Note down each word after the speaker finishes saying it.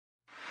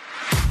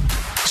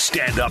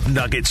Stand up,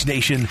 Nuggets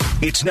Nation.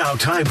 It's now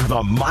time for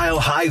the Mile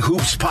High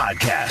Hoops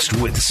podcast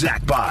with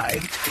Zach By.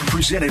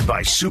 Presented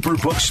by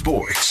Superbook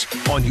Sports.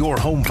 On your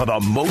home for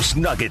the most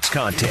Nuggets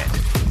content.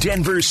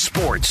 Denver's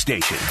sports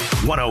station.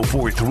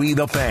 104.3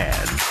 The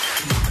Fan.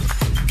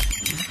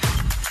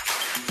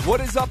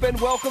 What is up,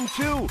 and welcome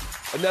to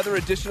another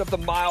edition of the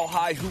Mile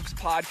High Hoops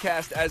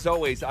podcast. As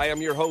always, I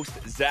am your host,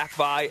 Zach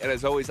By, and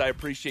as always, I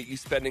appreciate you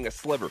spending a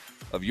sliver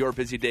of your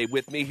busy day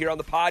with me here on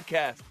the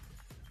podcast,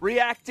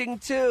 reacting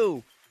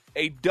to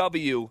a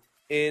W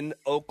in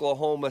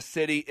Oklahoma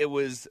City. It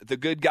was the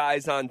good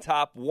guys on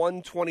top,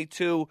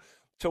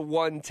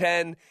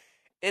 122-110,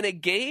 in a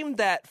game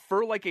that,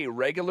 for like a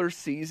regular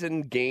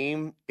season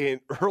game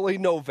in early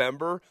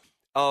November,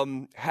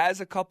 has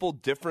a couple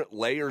different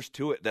layers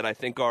to it that I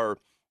think are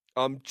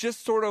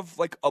just sort of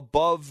like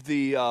above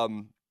the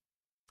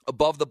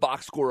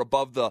box score,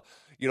 above the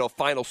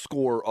final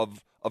score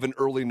of an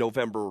early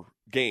November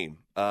game.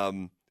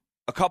 A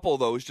couple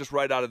of those just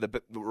right out of the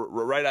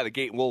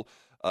gate. And we'll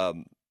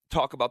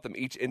talk about them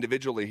each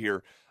individually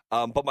here.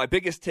 But my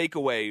biggest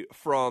takeaway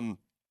from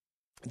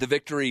the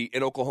victory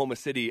in Oklahoma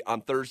City on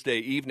Thursday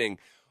evening,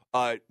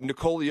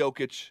 Nikola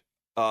Jokic,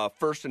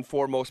 first and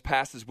foremost,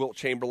 passes Wilt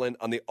Chamberlain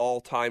on the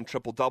all-time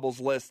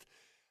triple-doubles list.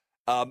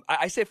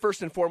 I say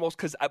first and foremost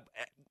because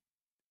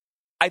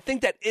I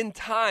think that in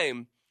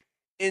time,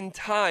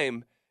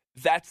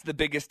 that's the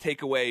biggest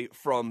takeaway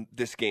from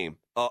this game.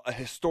 A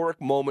historic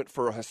moment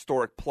for a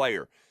historic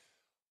player.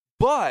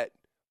 But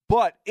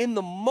in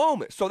the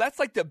moment, so that's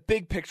like the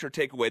big picture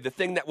takeaway, the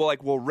thing that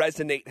will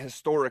resonate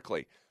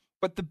historically.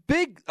 But the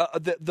big,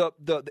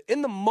 the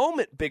in the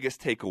moment biggest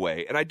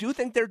takeaway, and I do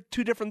think they're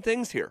two different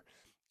things here.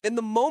 In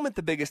the moment,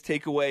 the biggest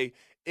takeaway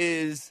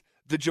is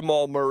the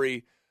Jamal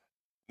Murray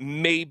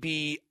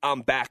maybe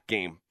I'm back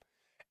game.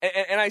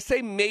 And I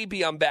say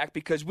maybe I'm back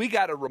because we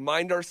got to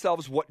remind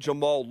ourselves what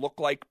Jamal looked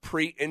like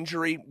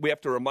pre-injury. We have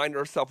to remind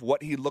ourselves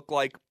what he looked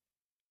like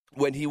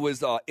when he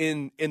was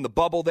in the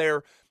bubble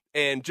there,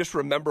 and just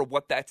remember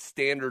what that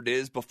standard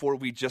is before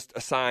we just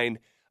assign,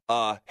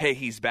 hey,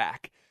 he's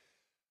back.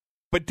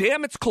 But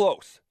damn, it's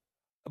close.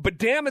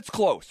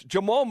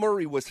 Jamal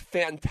Murray was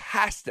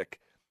fantastic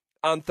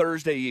on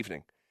Thursday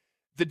evening.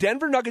 The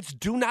Denver Nuggets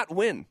do not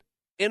win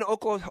in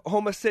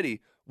Oklahoma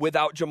City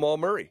without Jamal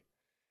Murray.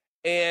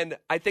 And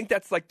I think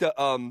that's like the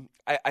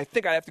I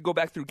think I have to go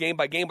back through game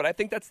by game, but I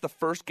think that's the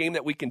first game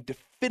that we can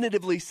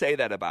definitively say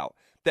that about.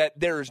 That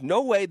there is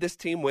no way this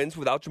team wins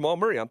without Jamal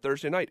Murray on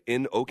Thursday night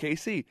in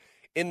OKC.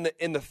 In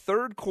the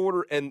third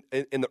quarter and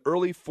in the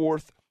early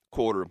fourth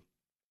quarter,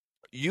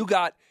 you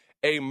got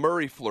a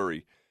Murray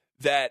flurry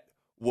that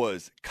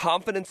was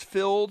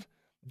confidence-filled,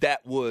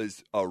 that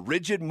was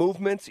rigid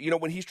movements.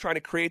 When he's trying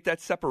to create that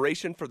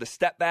separation for the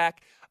step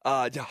back,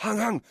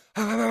 and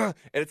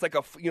it's like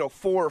a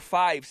 4,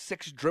 5,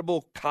 6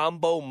 dribble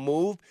combo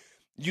move.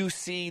 You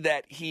see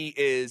that he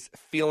is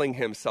feeling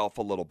himself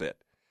a little bit.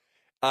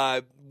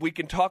 We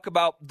can talk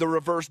about the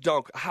reverse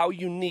dunk. How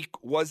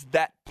unique was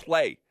that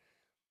play?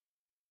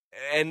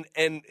 And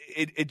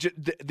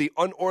the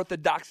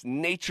unorthodox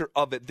nature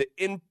of it, the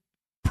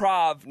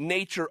improv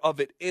nature of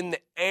it in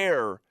the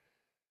air,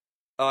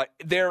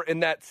 there in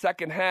that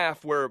second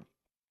half where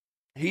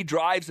he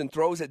drives and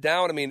throws it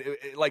down. I mean,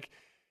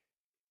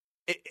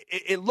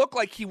 it looked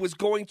like he was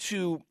going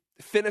to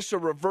finish a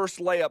reverse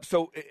layup.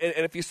 So,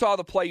 and if you saw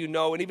the play,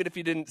 and even if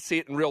you didn't see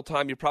it in real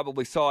time, you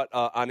probably saw it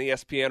on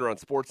ESPN or on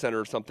SportsCenter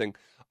or something,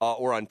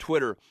 or on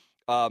Twitter.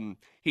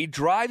 He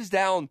drives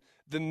down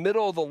the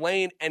middle of the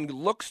lane and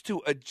looks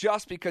to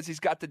adjust because he's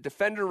got the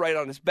defender right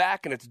on his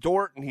back, and it's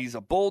Dort, and he's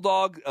a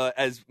bulldog,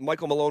 as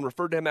Michael Malone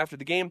referred to him after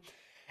the game.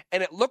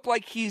 And it looked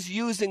like he's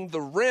using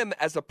the rim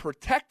as a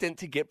protectant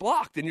to get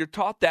blocked. And you're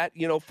taught that,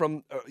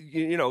 from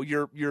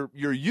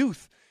your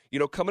youth,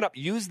 coming up,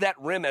 use that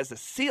rim as a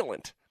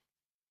sealant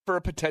for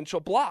a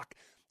potential block.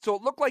 So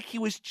it looked like he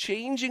was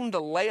changing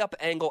the layup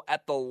angle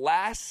at the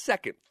last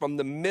second from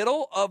the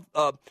middle of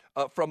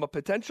from a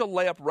potential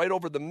layup right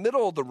over the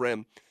middle of the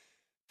rim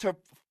to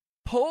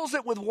pulls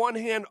it with one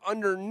hand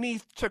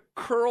underneath to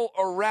curl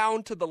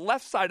around to the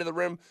left side of the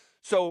rim.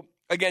 So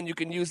again, you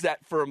can use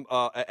that from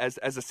as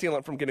a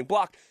sealant from getting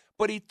blocked.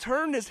 But he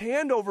turned his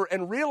hand over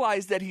and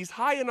realized that he's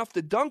high enough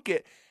to dunk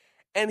it,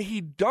 and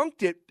he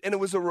dunked it, and it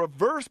was a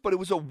reverse, but it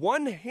was a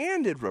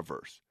one-handed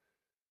reverse.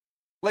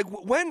 Like,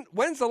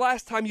 when's the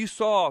last time you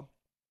saw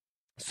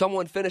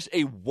someone finish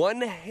a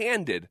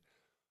one-handed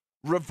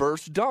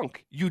reverse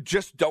dunk? You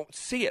just don't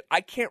see it.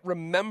 I can't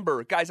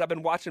remember. Guys, I've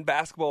been watching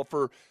basketball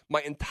for my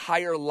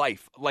entire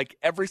life. Like,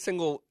 every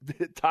single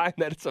time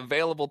that it's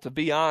available to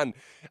be on,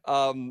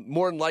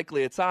 more than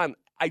likely it's on.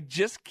 I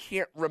just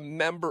can't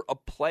remember a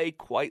play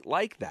quite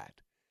like that.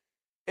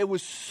 It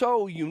was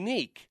so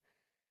unique.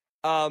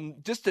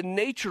 Just the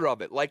nature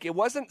of it. Like, it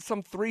wasn't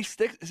some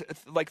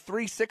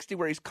 360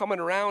 where he's coming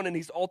around and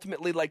he's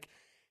ultimately like,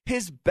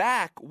 his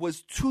back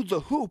was to the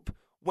hoop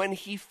when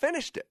he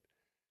finished it.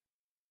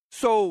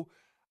 So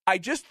I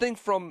just think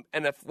from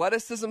an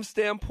athleticism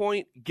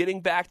standpoint,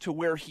 getting back to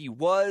where he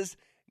was,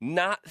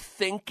 not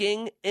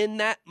thinking in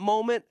that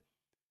moment,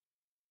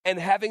 and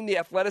having the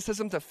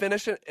athleticism to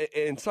finish it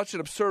in such an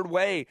absurd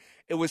way,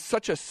 it was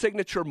such a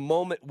signature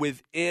moment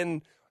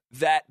within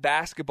that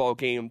basketball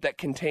game that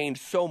contained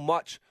so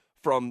much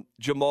from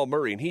Jamal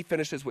Murray. And he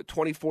finishes with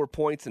 24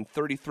 points in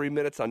 33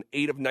 minutes on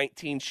 8 of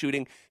 19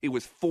 shooting. He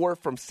was 4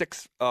 from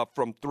 6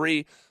 from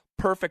 3,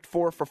 perfect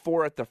 4 for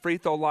 4 at the free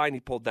throw line. He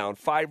pulled down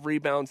 5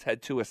 rebounds,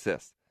 had 2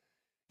 assists.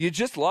 You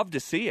just love to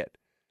see it.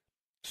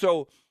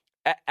 So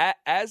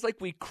as like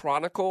we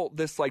chronicle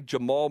this like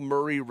Jamal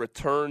Murray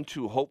return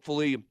to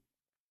hopefully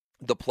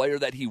the player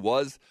that he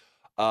was,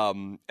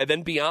 and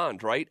then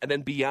beyond, right? And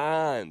then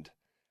beyond,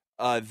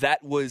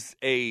 that was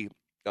a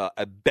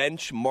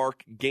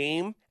benchmark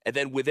game, and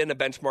then within a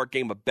benchmark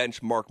game, a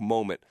benchmark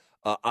moment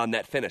on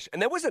that finish.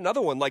 And there was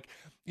another one, like,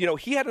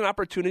 he had an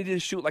opportunity to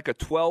shoot like a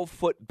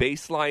 12-foot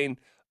baseline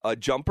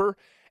jumper,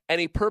 and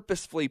he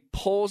purposefully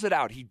pulls it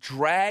out. He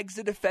drags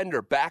the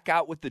defender back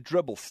out with the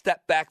dribble,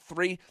 step back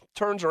 3,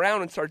 turns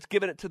around and starts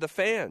giving it to the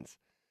fans.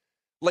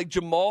 Like,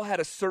 Jamal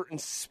had a certain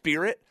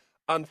spirit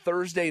on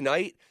Thursday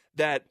night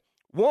that,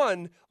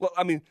 let's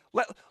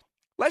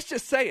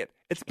just say it.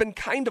 It's been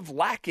kind of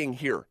lacking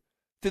here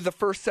through the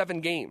first 7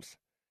 games.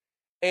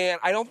 And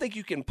I don't think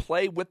you can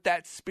play with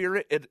that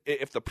spirit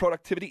if the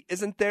productivity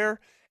isn't there,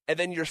 and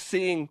then you're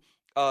seeing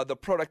the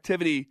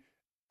productivity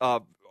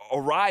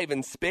arrive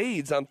in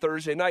spades on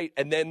Thursday night,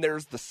 and then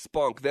there's the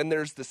spunk, then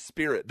there's the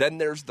spirit, then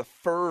there's the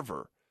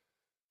fervor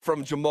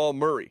from Jamal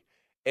Murray.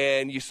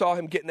 And you saw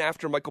him getting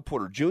after Michael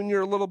Porter Jr.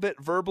 a little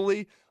bit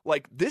verbally.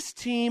 Like, this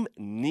team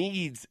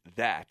needs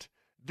that.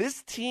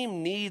 This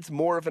team needs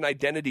more of an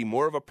identity,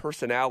 more of a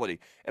personality.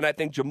 And I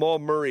think Jamal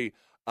Murray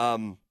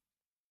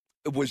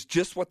was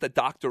just what the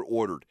doctor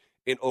ordered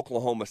in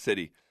Oklahoma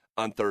City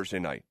on Thursday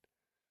night.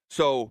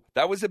 So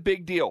that was a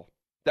big deal.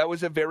 That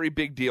was a very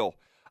big deal.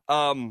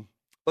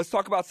 Let's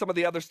talk about some of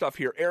the other stuff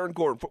here. Aaron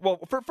Gordon. Well,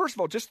 first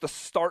of all, just the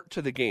start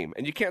to the game.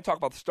 And you can't talk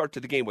about the start to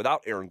the game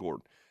without Aaron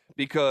Gordon,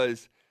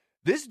 because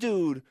this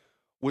dude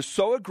was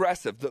so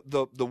aggressive.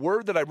 The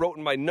word that I wrote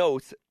in my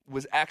notes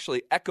was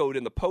actually echoed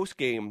in the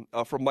postgame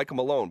from Michael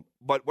Malone.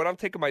 But when I'm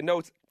taking my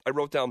notes, I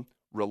wrote down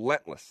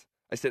relentless.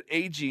 I said,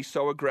 AG,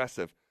 so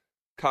aggressive,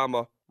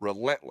 comma,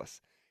 relentless.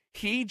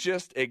 He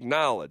just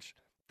acknowledged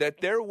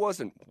that there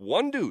wasn't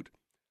one dude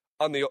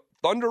on the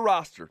Thunder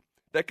roster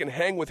that can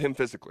hang with him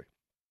physically.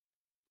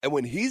 And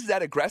when he's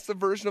that aggressive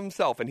version of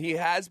himself, and he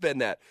has been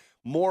that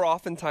more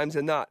oftentimes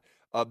than not,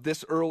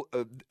 this early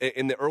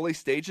in the early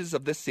stages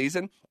of this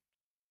season,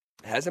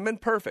 hasn't been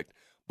perfect,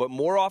 but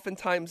more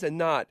oftentimes than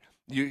not,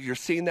 you're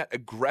seeing that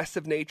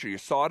aggressive nature. You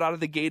saw it out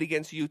of the gate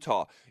against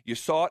Utah. You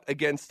saw it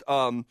against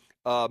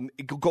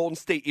Golden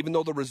State, even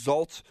though the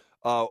results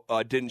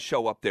didn't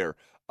show up there.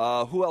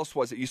 Who else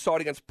was it? You saw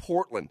it against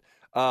Portland.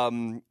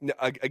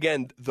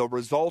 Again, the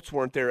results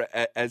weren't there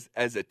as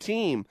a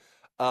team.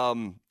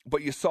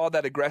 But you saw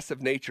that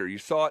aggressive nature. You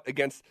saw it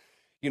against,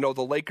 the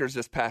Lakers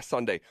this past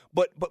Sunday.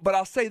 But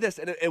I'll say this,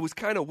 and it was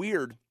kind of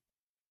weird,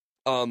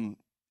 and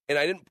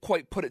I didn't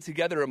quite put it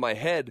together in my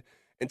head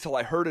until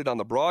I heard it on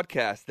the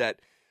broadcast,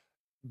 that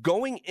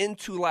going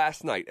into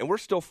last night, and we're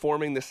still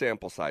forming the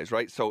sample size,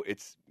 right? So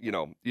it's, you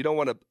don't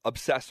want to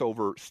obsess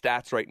over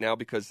stats right now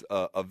because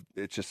of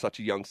it's just such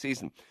a young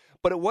season.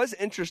 But it was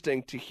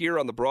interesting to hear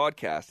on the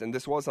broadcast, and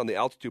this was on the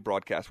Altitude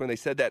broadcast, when they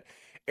said that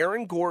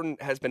Aaron Gordon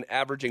has been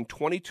averaging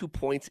 22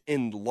 points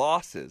in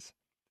losses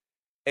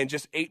and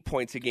just 8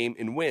 points a game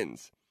in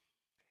wins.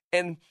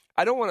 And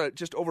I don't want to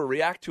just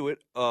overreact to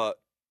it,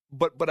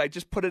 but I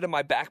just put it in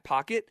my back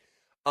pocket.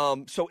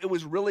 So it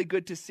was really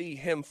good to see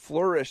him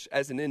flourish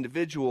as an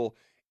individual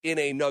in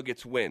a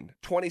Nuggets win.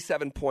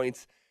 27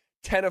 points,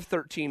 10 of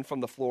 13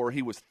 from the floor.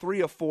 He was 3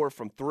 of 4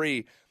 from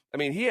 3. I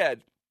mean, he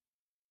had,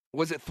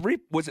 was it 3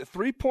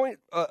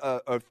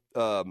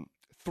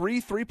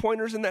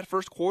 3-pointers in that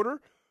first quarter?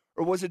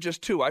 Or was it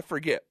just 2? I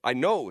forget. I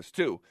know it was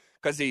 2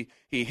 because he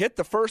hit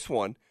the first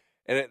one,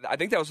 and I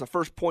think that was the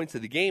first points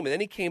of the game. And then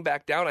he came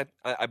back down,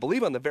 I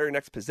believe, on the very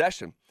next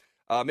possession.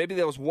 Maybe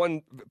there was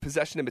one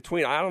possession in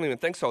between. I don't even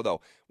think so,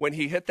 though. When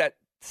he hit that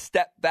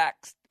step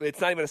back,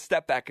 it's not even a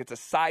step back. It's a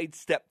side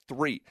step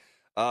 3.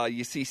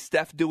 You see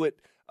Steph do it.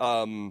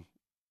 It's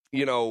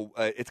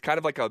kind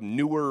of like a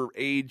newer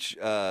age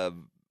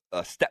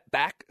step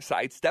back,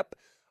 side step.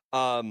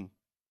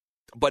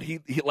 But he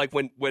like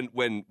when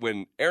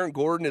Aaron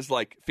Gordon is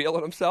like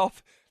feeling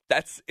himself,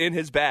 that's in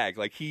his bag.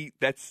 Like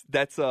that's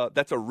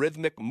a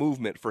rhythmic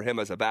movement for him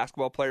as a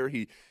basketball player.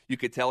 You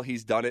could tell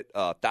he's done it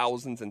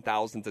thousands and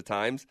thousands of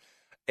times.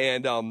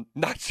 And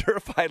not sure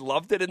if I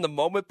loved it in the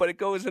moment, but it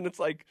goes and it's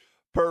like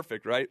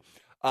perfect, right?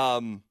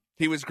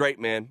 He was great,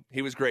 man.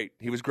 He was great.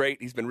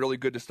 He's been really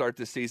good to start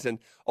this season.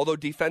 Although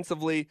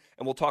defensively,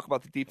 and we'll talk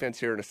about the defense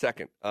here in a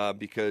second,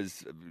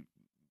 because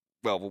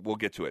we'll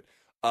get to it.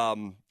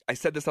 I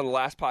said this on the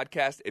last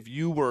podcast. If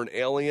you were an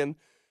alien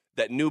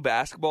that knew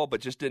basketball but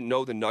just didn't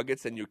know the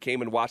Nuggets and you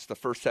came and watched the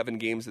first 7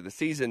 games of the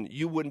season,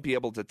 you wouldn't be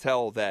able to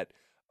tell that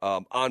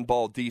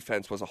on-ball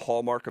defense was a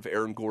hallmark of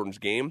Aaron Gordon's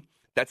game.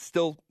 That's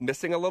still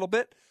missing a little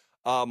bit.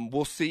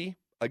 We'll see.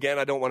 Again,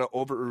 I don't want to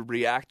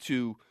overreact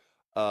to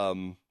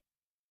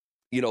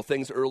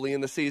things early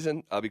in the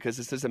season because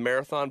this is a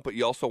marathon, but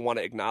you also want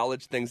to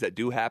acknowledge things that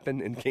do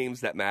happen in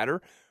games that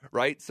matter,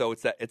 right? So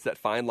it's that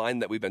fine line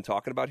that we've been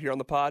talking about here on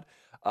the pod.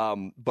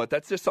 But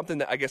that's just something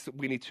that I guess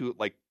we need to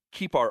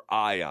keep our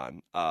eye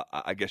on,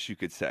 I guess you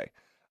could say,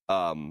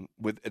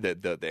 with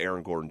the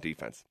Aaron Gordon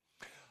defense.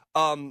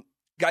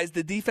 Guys,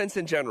 the defense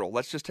in general,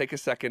 let's just take a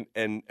second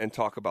and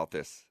talk about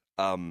this.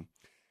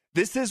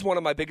 This is one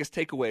of my biggest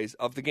takeaways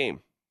of the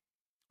game.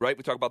 Right,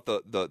 we talk about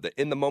the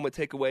in the moment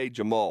takeaway.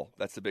 Jamal,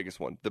 that's the biggest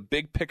one. The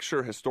big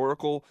picture,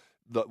 historical,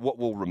 what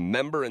we'll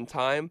remember in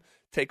time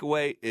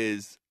takeaway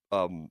is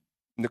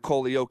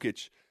Nikola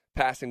Jokic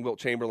passing Wilt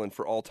Chamberlain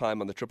for all time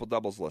on the triple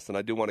doubles list, and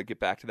I do want to get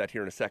back to that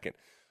here in a second.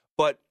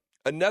 But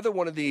another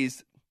one of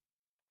these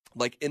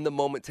in the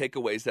moment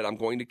takeaways that I'm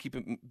going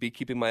to be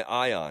keeping my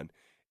eye on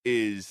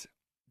is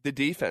the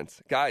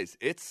defense. Guys,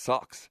 it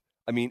sucks.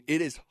 I mean,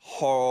 it is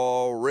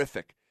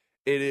horrific.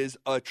 It is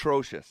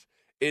atrocious.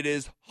 It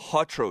is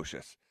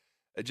atrocious.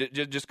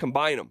 Just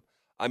combine them.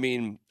 I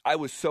mean, I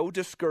was so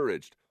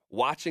discouraged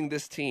watching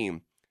this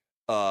team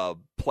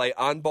play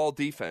on-ball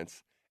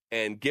defense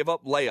and give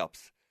up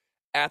layups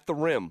at the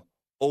rim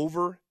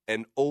over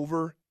and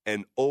over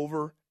and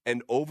over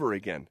and over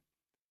again.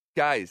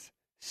 Guys,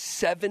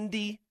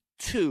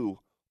 72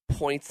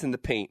 points in the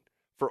paint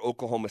for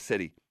Oklahoma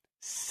City.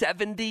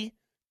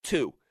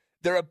 72.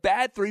 They're a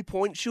bad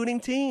three-point shooting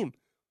team.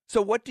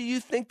 So what do you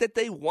think that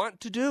they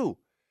want to do?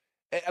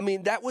 I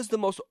mean, that was the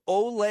most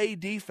Ole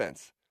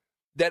defense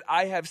that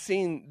I have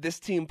seen this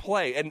team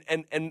play. And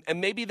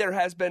maybe there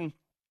has been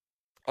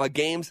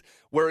games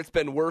where it's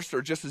been worse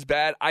or just as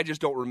bad. I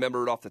just don't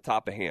remember it off the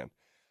top of hand.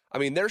 I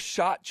mean, their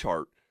shot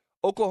chart,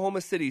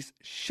 Oklahoma City's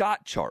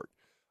shot chart,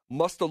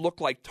 must have looked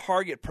like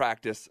target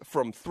practice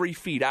from 3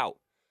 feet out.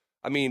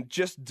 I mean,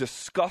 just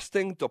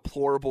disgusting,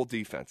 deplorable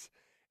defense.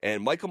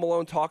 And Michael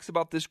Malone talks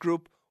about this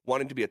group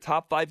wanting to be a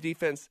top 5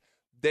 defense.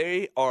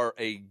 They are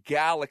a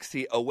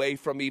galaxy away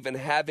from even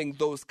having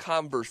those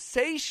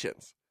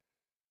conversations,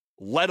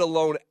 let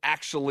alone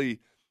actually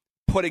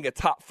putting a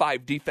top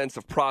 5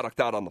 defensive product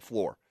out on the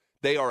floor.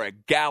 They are a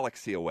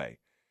galaxy away.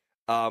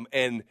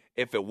 And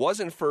if it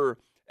wasn't for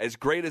as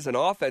great as an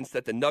offense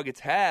that the Nuggets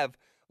have,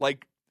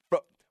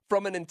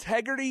 from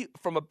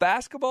a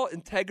basketball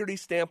integrity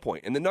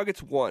standpoint, and the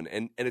Nuggets won,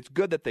 and it's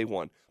good that they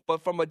won,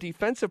 but from a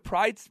defensive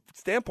pride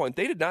standpoint,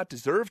 they did not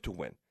deserve to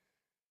win.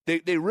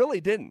 They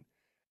really didn't.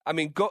 I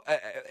mean,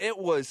 it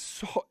was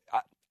so,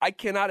 I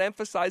cannot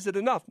emphasize it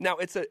enough. Now,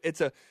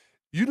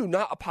 you do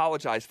not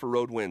apologize for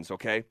road wins,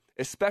 okay?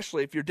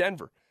 Especially if you're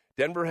Denver.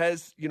 Denver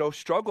has,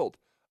 struggled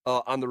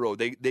on the road.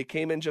 They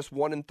came in just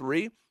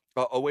 1-3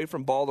 away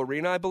from Ball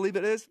Arena, I believe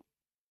it is.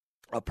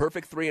 A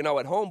perfect 3-0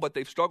 at home, but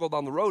they've struggled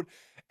on the road.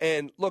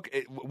 And look,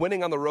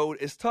 winning on the road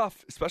is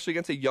tough, especially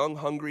against a young,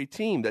 hungry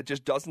team that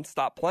just doesn't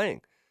stop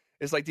playing.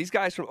 It's like these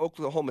guys from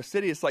Oklahoma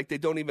City, it's like they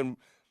don't even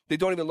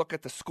look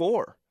at the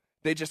score.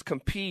 They just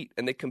compete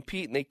and they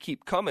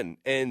keep coming.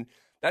 And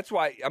that's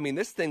why, I mean,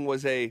 this thing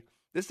was a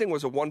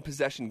one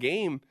possession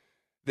game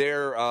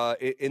there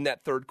in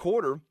that third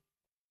quarter.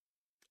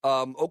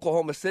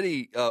 Oklahoma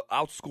City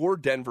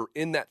outscored Denver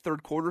in that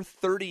third quarter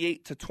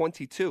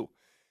 38-22.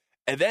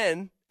 And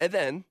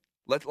then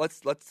let's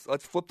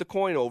flip the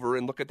coin over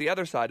and look at the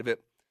other side of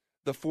it.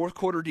 The fourth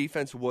quarter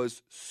defense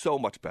was so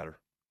much better.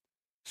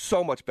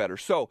 So much better.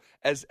 So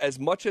as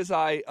much as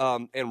I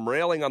am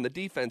railing on the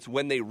defense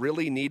when they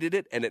really needed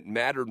it and it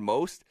mattered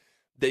most,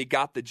 they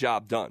got the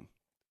job done.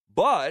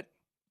 But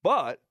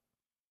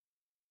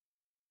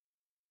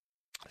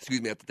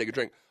excuse me, I have to take a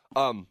drink.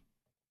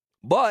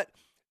 But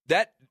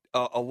that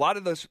a lot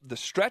of the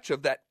stretch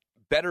of that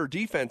better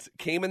defense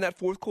came in that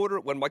fourth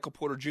quarter when Michael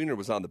Porter Jr.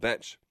 was on the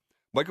bench.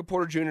 Michael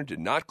Porter Jr. did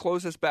not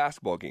close this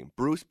basketball game.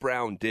 Bruce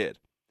Brown did.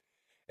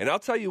 And I'll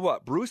tell you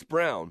what, Bruce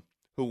Brown,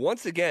 who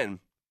once again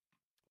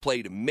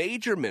played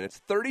major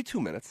minutes, 32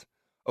 minutes,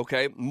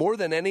 okay, more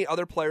than any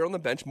other player on the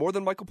bench, more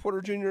than Michael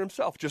Porter Jr.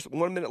 himself, just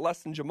 1 minute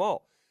less than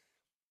Jamal.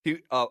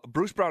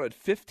 Bruce Brown had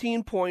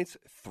 15 points,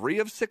 3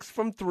 of 6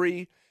 from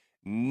 3,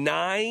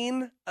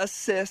 9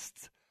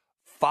 assists,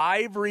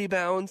 5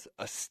 rebounds,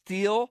 a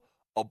steal,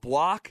 a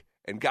block,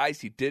 and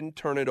guys, he didn't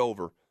turn it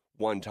over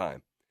one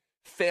time.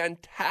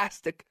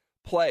 Fantastic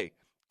play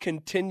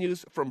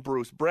continues from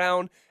Bruce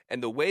Brown,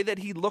 and the way that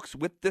he looks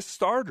with the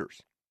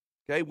starters,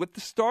 okay, it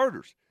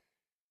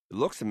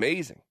looks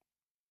amazing.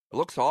 It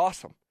looks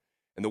awesome.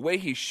 And the way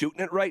he's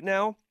shooting it right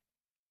now,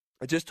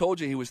 I just told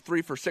you he was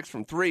 3 for 6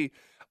 from 3.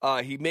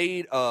 He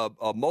made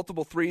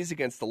multiple threes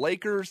against the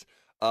Lakers.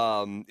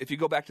 If you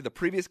go back to the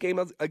previous game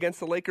against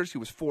the Lakers, he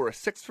was 4 of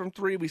 6 from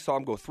 3. We saw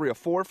him go 3 of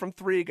 4 from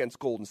 3 against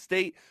Golden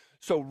State.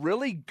 So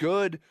really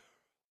good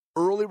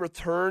early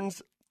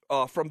returns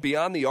from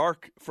beyond the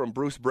arc from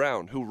Bruce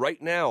Brown, who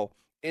right now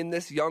in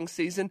this young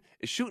season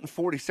is shooting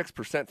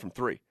 46% from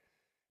 3.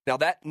 Now,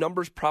 that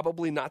number's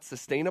probably not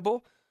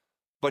sustainable,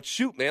 but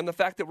shoot, man, the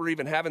fact that we're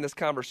even having this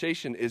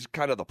conversation is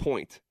kind of the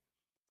point.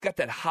 Got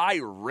that high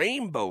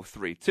rainbow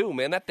 3, too,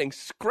 man. That thing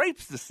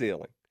scrapes the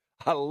ceiling.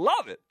 I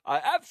love it. I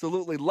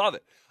absolutely love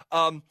it.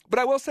 But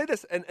I will say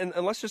this, and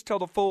let's just tell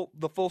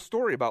the full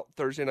story about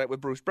Thursday night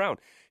with Bruce Brown.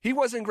 He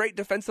wasn't great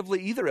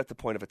defensively either at the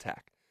point of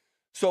attack.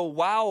 So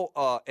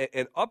while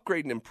an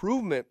upgrade and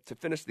improvement to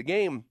finish the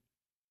game,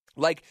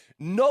 like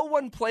no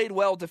one played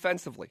well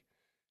defensively.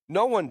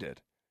 No one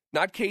did.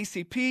 Not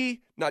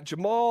KCP, not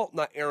Jamal,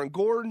 not Aaron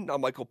Gordon,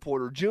 not Michael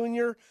Porter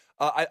Jr.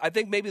 I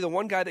think maybe the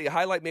one guy that you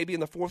highlight maybe in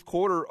the fourth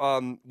quarter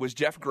was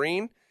Jeff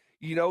Green.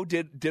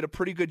 Did a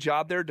pretty good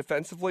job there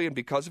defensively, and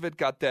because of it,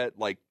 got that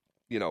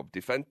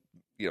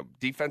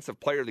defensive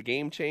player of the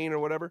game chain or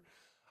whatever.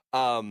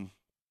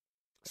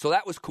 So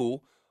that was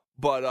cool.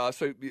 But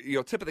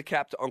tip of the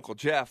cap to Uncle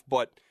Jeff.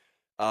 But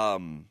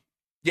so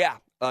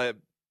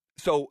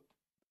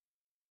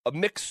a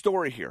mixed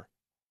story here.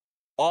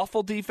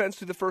 Awful defense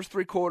through the first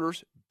three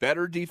quarters.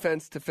 Better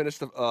defense to finish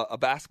a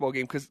basketball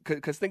game.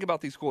 Because think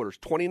about these quarters: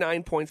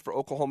 29 points for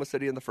Oklahoma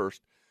City in the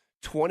first,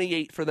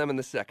 28 for them in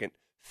the second,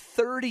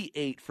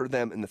 38 for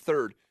them in the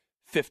third,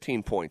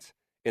 15 points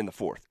in the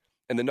fourth.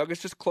 And the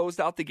Nuggets just closed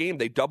out the game.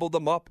 They doubled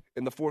them up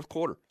in the fourth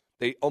quarter.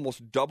 They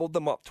almost doubled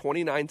them up,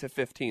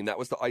 29-15. That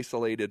was the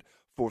isolated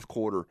fourth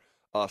quarter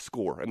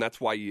score. And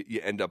that's why you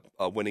end up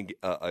winning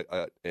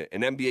an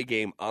NBA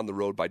game on the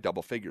road by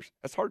double figures.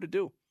 That's hard to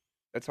do.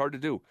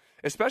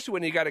 Especially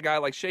when you got a guy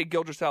like Shai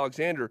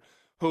Gilgeous-Alexander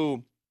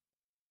who,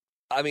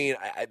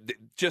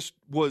 just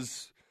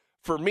was,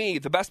 for me,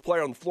 the best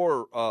player on the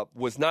floor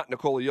was not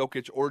Nikola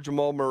Jokic or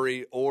Jamal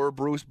Murray or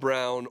Bruce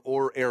Brown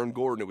or Aaron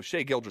Gordon. It was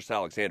Shai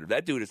Gilgeous-Alexander.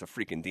 That dude is a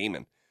freaking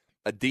demon.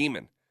 A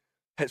demon.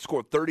 Had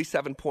scored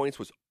 37 points,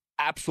 was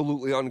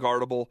absolutely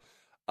unguardable.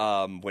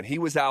 When he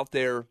was out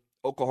there,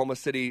 Oklahoma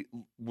City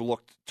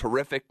looked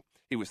terrific.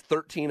 He was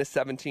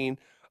 13-17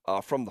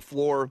 from the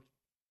floor.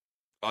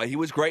 He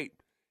was great.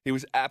 He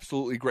was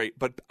absolutely great.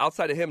 But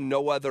outside of him,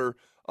 no other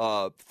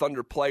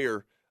Thunder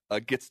player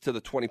gets to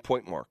the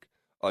 20-point mark.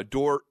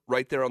 Dort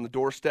right there on the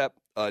doorstep,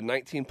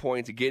 19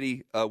 points.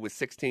 Giddey with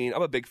 16.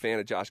 I'm a big fan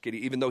of Josh Giddey,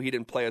 even though he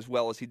didn't play as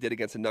well as he did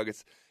against the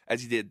Nuggets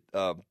as he did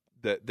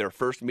their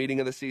first meeting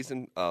of the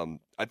season.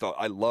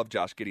 I loved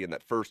Josh Giddey in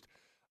that first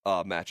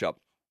matchup.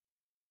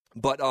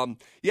 But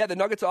the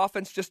Nuggets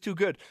offense just too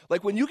good.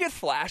 Like when you get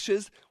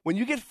flashes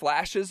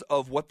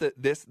of what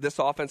this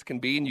offense can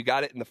be, and you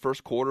got it in the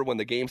first quarter when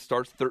the game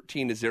starts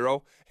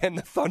 13-0, and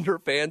the Thunder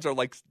fans are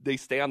like, they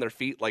stay on their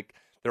feet like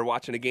they're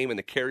watching a game in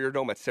the Carrier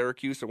Dome at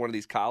Syracuse or one of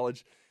these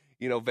college,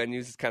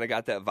 venues. It's kind of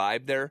got that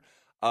vibe there.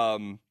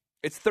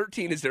 It's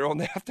 13-0 and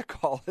they have to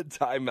call a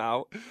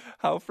timeout.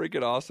 How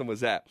freaking awesome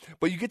was that?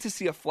 But you get to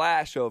see a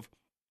flash of,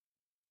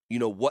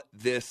 what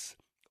this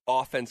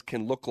offense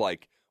can look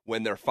like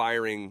when they're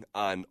firing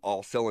on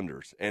all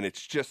cylinders. And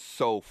it's just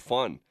so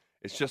fun.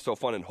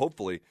 And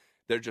hopefully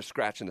they're just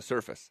scratching the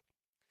surface.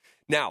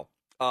 Now,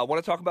 I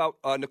want to talk about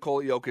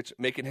Nikola Jokic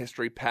making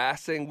history,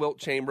 passing Wilt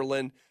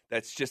Chamberlain.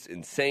 That's just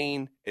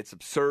insane. It's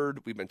absurd.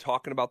 We've been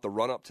talking about the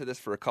run-up to this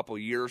for a couple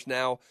of years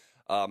now.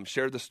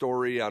 Shared the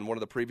story on one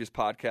of the previous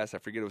podcasts. I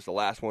forget it was the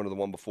last one or the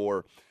one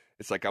before.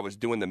 It's like I was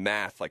doing the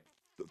math like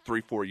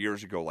 3-4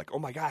 years ago. Like, oh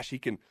my gosh,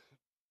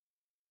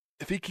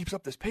 if he keeps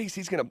up this pace,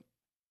 he's gonna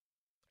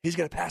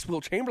pass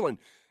Wilt Chamberlain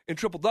in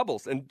triple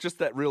doubles. And just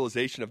that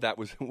realization of that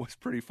was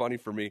pretty funny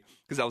for me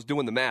because I was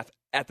doing the math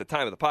at the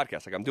time of the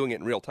podcast. Like I'm doing it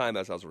in real time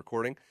as I was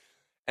recording,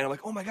 and I'm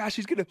like, oh my gosh,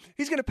 he's gonna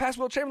pass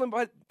Wilt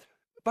Chamberlain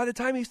by the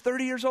time he's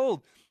 30 years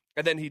old.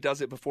 And then he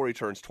does it before he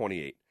turns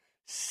 28.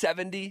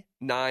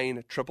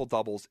 79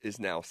 triple-doubles is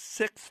now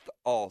 6th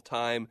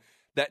all-time.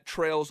 That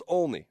trails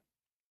only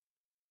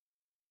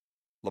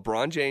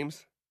LeBron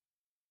James,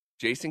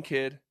 Jason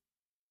Kidd,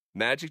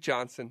 Magic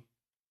Johnson,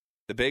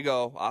 the Big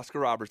O,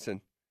 Oscar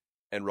Robertson,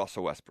 and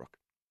Russell Westbrook.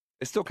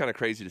 It's still kind of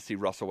crazy to see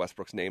Russell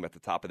Westbrook's name at the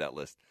top of that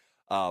list.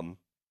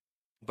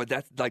 But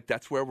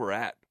that's where we're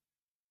at.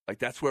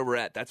 That's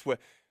where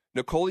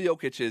Nikola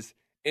Jokic is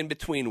in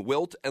between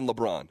Wilt and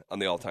LeBron on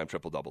the all-time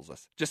triple-doubles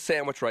list. Just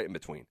sandwiched right in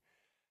between.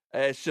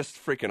 It's just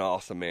freaking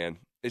awesome, man.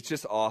 It's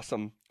just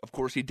awesome. Of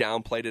course, he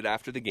downplayed it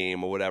after the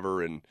game or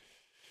whatever, and,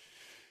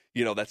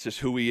 that's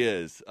just who he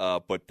is.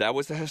 But that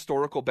was a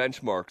historical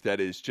benchmark that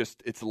is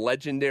just, it's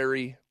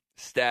legendary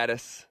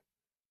status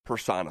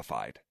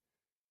personified.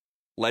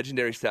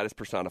 Legendary status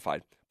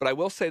personified. But I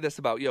will say this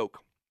about Jokic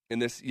in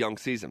this young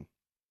season.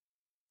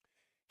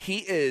 He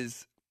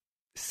is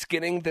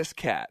skinning this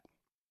cat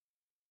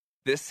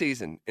this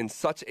season in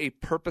such a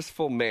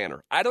purposeful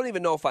manner. I don't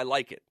even know if I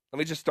like it. Let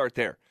me just start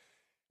there.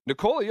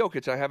 Nikola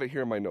Jokic, I have it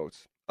here in my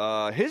notes.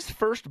 His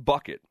first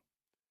bucket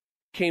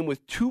came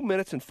with 2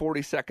 minutes and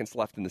 40 seconds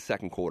left in the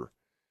second quarter.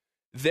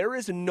 There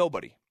is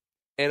nobody,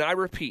 and I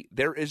repeat,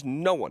 there is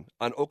no one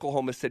on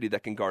Oklahoma City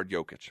that can guard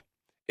Jokic.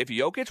 If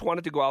Jokic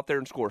wanted to go out there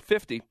and score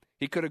 50,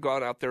 he could have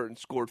gone out there and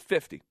scored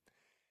 50.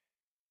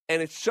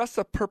 And it's just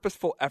a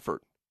purposeful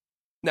effort.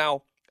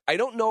 Now, I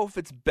don't know if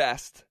it's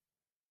best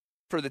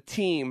for the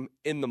team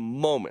in the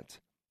moment.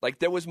 Like,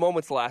 there was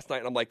moments last night,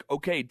 and I'm like,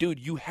 okay, dude,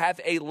 you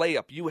have a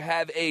layup. You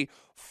have a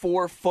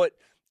 4-foot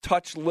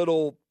touch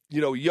little,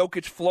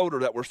 Jokic floater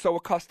that we're so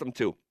accustomed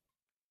to.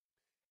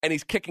 And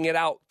he's kicking it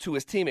out to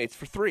his teammates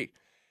for 3.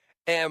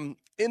 And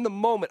in the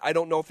moment, I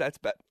don't know if that's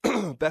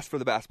best for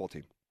the basketball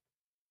team.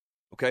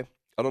 Okay?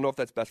 I don't know if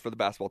that's best for the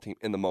basketball team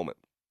in the moment.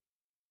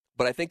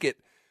 But I think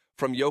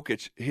from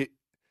Jokic, I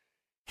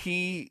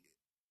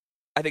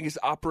think he's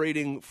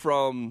operating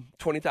from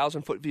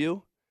 20,000-foot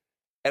view.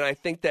 And I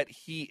think that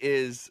he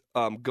is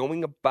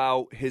going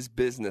about his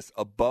business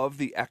above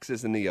the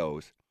X's and the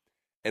O's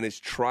and is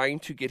trying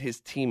to get his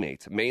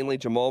teammates, mainly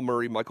Jamal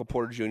Murray, Michael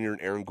Porter Jr.,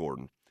 and Aaron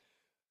Gordon,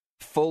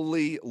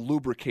 fully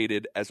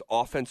lubricated as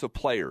offensive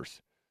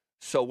players.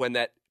 So when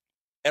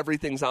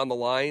everything's on the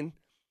line,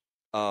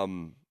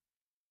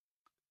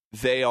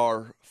 they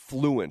are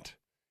fluent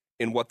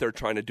in what they're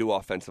trying to do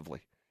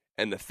offensively.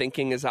 And the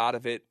thinking is out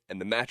of it, and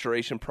the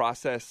maturation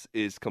process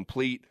is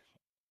complete.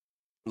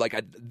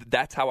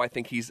 That's how I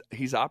think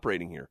he's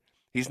operating here.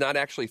 He's not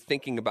actually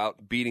thinking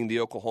about beating the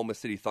Oklahoma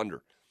City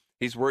Thunder.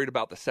 He's worried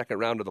about the second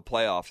round of the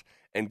playoffs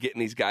and getting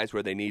these guys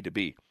where they need to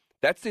be.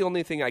 That's the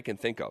only thing I can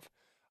think of.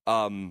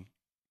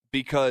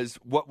 Because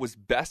what was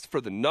best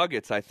for the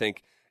Nuggets, I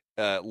think,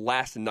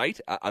 last night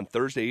on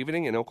Thursday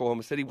evening in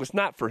Oklahoma City was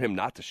not for him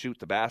not to shoot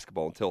the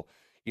basketball until,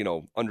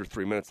 under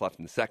 3 minutes left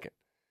in the second.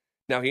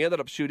 Now, he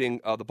ended up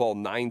shooting the ball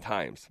 9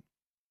 times.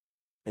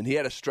 And he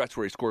had a stretch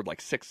where he scored like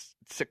six.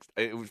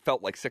 It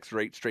felt like 6 or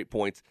 8 straight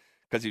points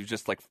because he was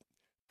just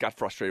got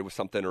frustrated with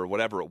something or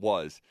whatever it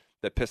was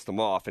that pissed him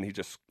off. And he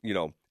just,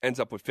 ends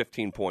up with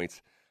 15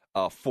 points,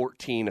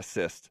 14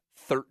 assists,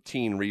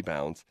 13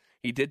 rebounds.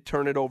 He did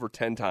turn it over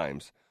 10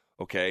 times,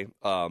 okay?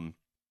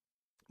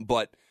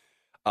 But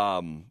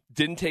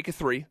didn't take a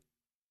 3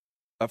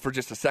 for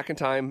just a second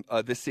time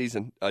this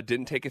season.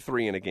 Didn't take a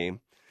 3 in a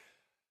game.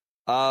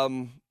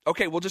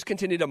 Okay, we'll just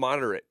continue to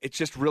monitor it. It's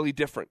just really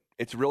different.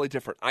 It's really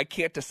different. I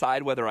can't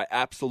decide whether I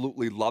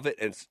absolutely love it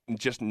and it's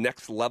just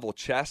next level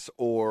chess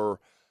or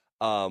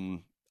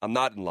I'm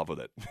not in love with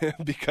it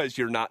because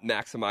you're not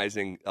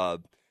maximizing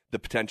the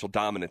potential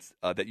dominance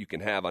that you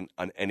can have on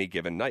any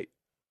given night.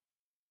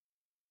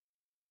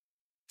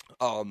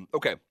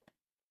 Okay,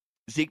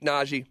 Zeke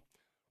Naji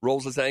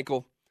rolls his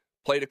ankle,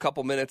 played a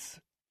couple minutes,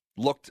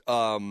 looked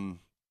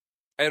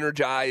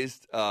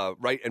energized,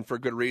 right, and for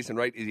good reason,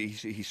 right?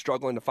 He's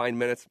struggling to find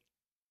minutes.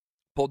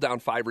 Pulled down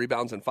 5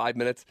 rebounds in 5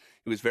 minutes.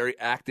 He was very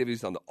active. He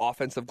was on the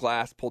offensive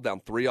glass, pulled down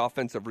 3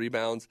 offensive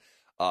rebounds,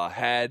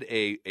 had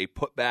a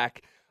putback,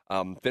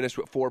 finished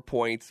with 4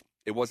 points.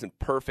 It wasn't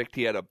perfect.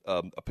 He had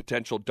a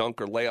potential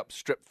dunk or layup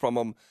stripped from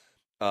him,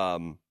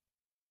 but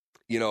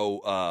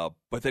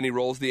then he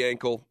rolls the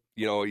ankle.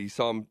 You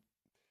saw him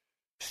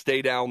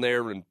stay down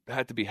there and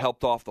had to be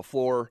helped off the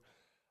floor.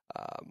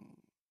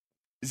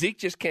 Zeke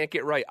just can't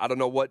get right. I don't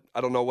know what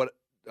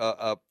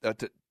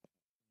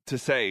to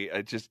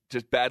say.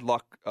 Just bad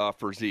luck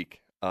for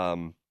Zeke.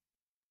 I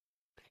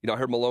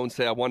heard Malone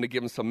say I wanted to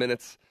give him some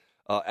minutes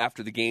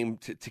after the game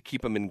to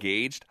keep him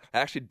engaged. I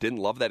actually didn't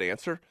love that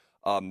answer.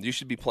 You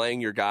should be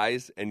playing your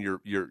guys and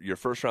your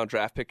first round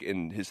draft pick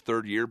in his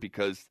 3rd year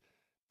because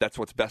that's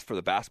what's best for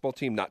the basketball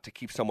team, not to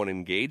keep someone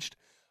engaged.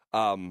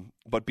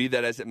 But be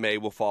that as it may,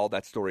 we'll follow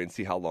that story and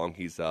see how long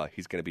he's going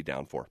to be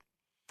down for.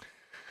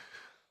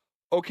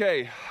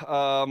 Okay,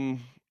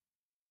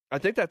 I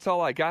think that's all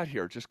I got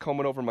here. Just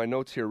combing over my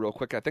notes here real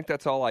quick. I think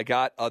that's all I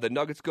got. The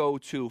Nuggets go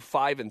to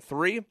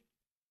 5-3.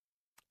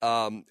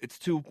 It's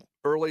too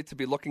early to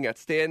be looking at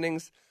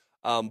standings,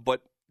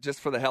 but just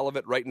for the hell of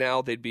it, right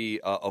now they'd be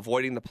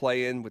avoiding the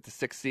play-in with the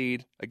 6th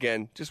seed.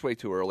 Again, just way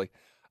too early.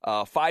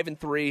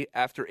 5-3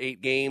 after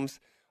 8 games.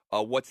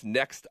 What's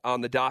next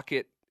on the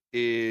docket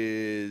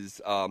is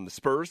the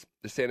Spurs,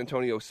 the San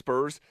Antonio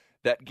Spurs.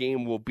 That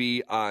game will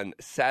be on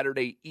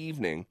Saturday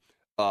evening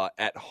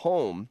at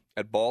home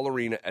at Ball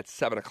Arena at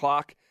 7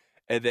 o'clock.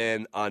 And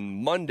then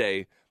on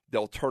Monday,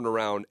 they'll turn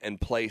around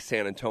and play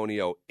San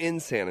Antonio in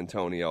San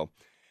Antonio.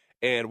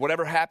 And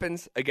whatever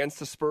happens against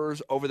the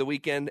Spurs over the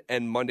weekend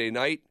and Monday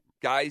night,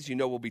 guys,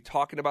 we'll be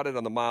talking about it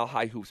on the Mile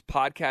High Hoops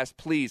podcast.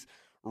 Please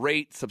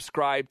rate,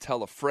 subscribe,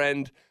 tell a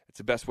friend. It's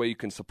the best way you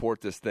can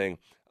support this thing.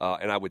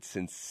 And I would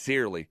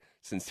sincerely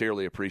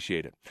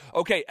appreciate it.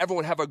 Okay,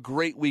 everyone have a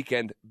great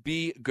weekend.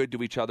 Be good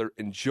to each other.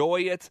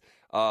 Enjoy it.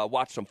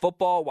 Watch some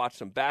football, watch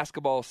some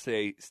basketball,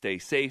 stay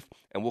safe,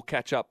 and we'll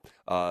catch up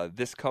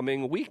this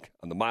coming week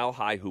on the Mile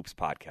High Hoops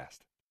podcast.